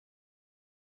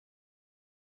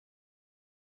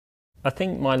I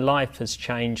think my life has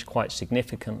changed quite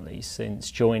significantly since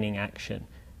joining Action.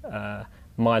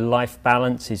 My life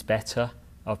balance is better.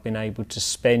 I've been able to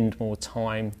spend more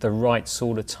time, the right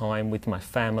sort of time, with my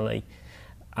family.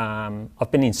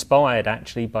 I've been inspired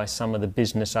actually by some of the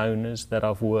business owners that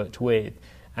I've worked with,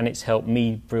 and it's helped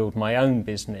me build my own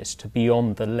business to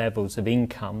beyond the levels of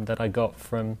income that I got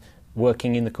from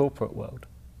working in the corporate world.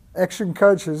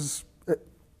 ActionCOACH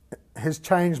has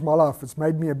changed my life. It's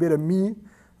made me a better me.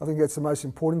 I think that's the most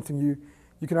important thing.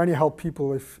 You can only help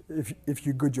people if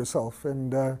you're good yourself.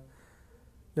 And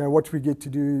what we get to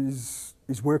do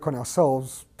is work on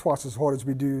ourselves twice as hard as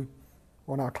we do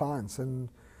on our clients. And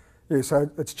yeah, so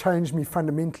it's changed me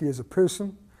fundamentally as a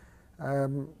person.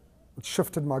 It's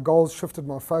shifted my goals, shifted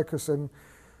my focus, and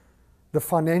the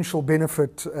financial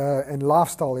benefit and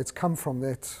lifestyle that's come from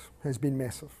that has been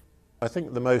massive. I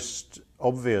think the most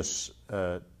obvious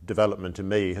development in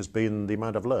me has been the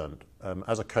amount I've learned.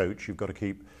 As a coach, you've got to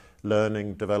keep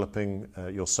learning, developing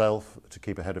yourself to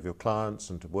keep ahead of your clients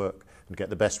and to work and get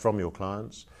the best from your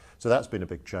clients. So that's been a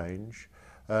big change.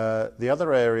 The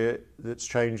other area that's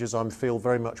changed is I feel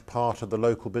very much part of the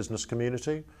local business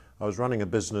community. I was running a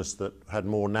business that had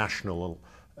more national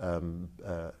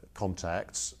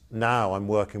contacts. Now I'm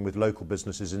working with local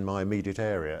businesses in my immediate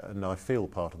area, and I feel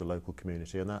part of the local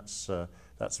community, and that's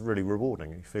really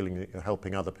rewarding, feeling that you're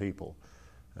helping other people.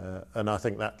 And I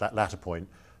think that latter point,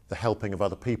 the helping of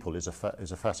other people, is a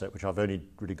facet which I've only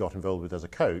really got involved with as a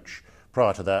coach.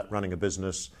 Prior to that, running a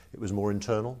business, it was more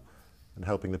internal and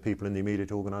helping the people in the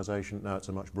immediate organisation. Now it's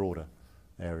a much broader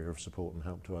area of support and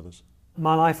help to others.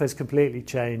 My life has completely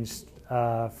changed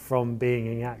from being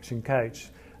an Action Coach.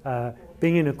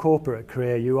 Being in a corporate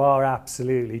career, you are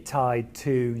absolutely tied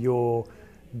to your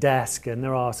desk, and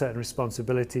there are certain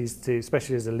responsibilities to,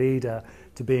 especially as a leader,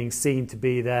 to being seen to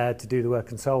be there, to do the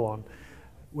work and so on.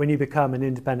 When you become an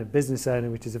independent business owner,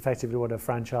 which is effectively what a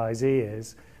franchisee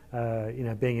is,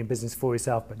 being in business for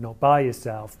yourself but not by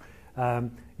yourself,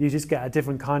 you just get a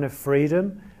different kind of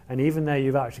freedom. And even though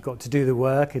you've actually got to do the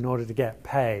work in order to get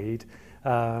paid,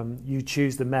 you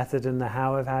choose the method and the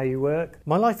how of how you work.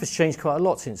 My life has changed quite a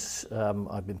lot since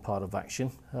I've been part of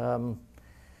Action.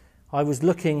 I was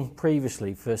looking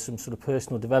previously for some sort of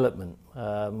personal development.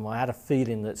 I had a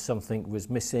feeling that something was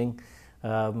missing,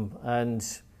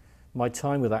 and my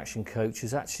time with ActionCOACH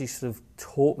has actually sort of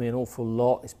taught me an awful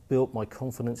lot. It's built my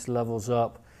confidence levels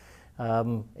up.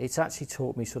 It's actually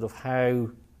taught me sort of how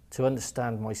to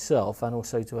understand myself and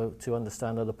also to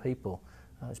understand other people.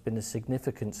 It's been a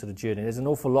significant sort of journey. There's an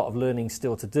awful lot of learning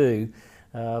still to do,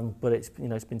 but it's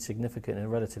been significant in a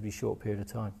relatively short period of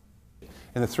time.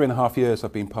 In the 3.5 years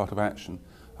I've been part of Action,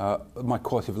 my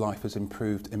quality of life has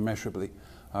improved immeasurably.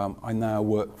 I now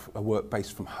work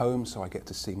based from home, so I get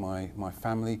to see my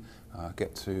family,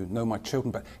 get to know my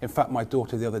children. But in fact, my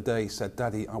daughter the other day said,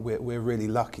 "Daddy, we're really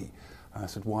lucky." And I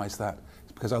said, "Why is that?"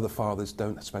 It's because other fathers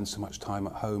don't spend so much time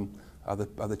at home.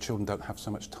 Other children don't have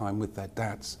so much time with their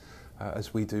dads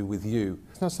as we do with you.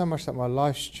 It's not so much that my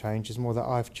life's changed, it's more that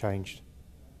I've changed.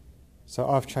 So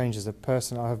I've changed as a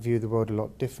person. I view the world a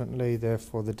lot differently,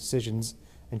 therefore the decisions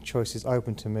and choices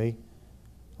open to me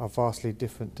are vastly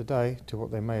different today to what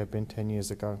they may have been 10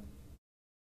 years ago.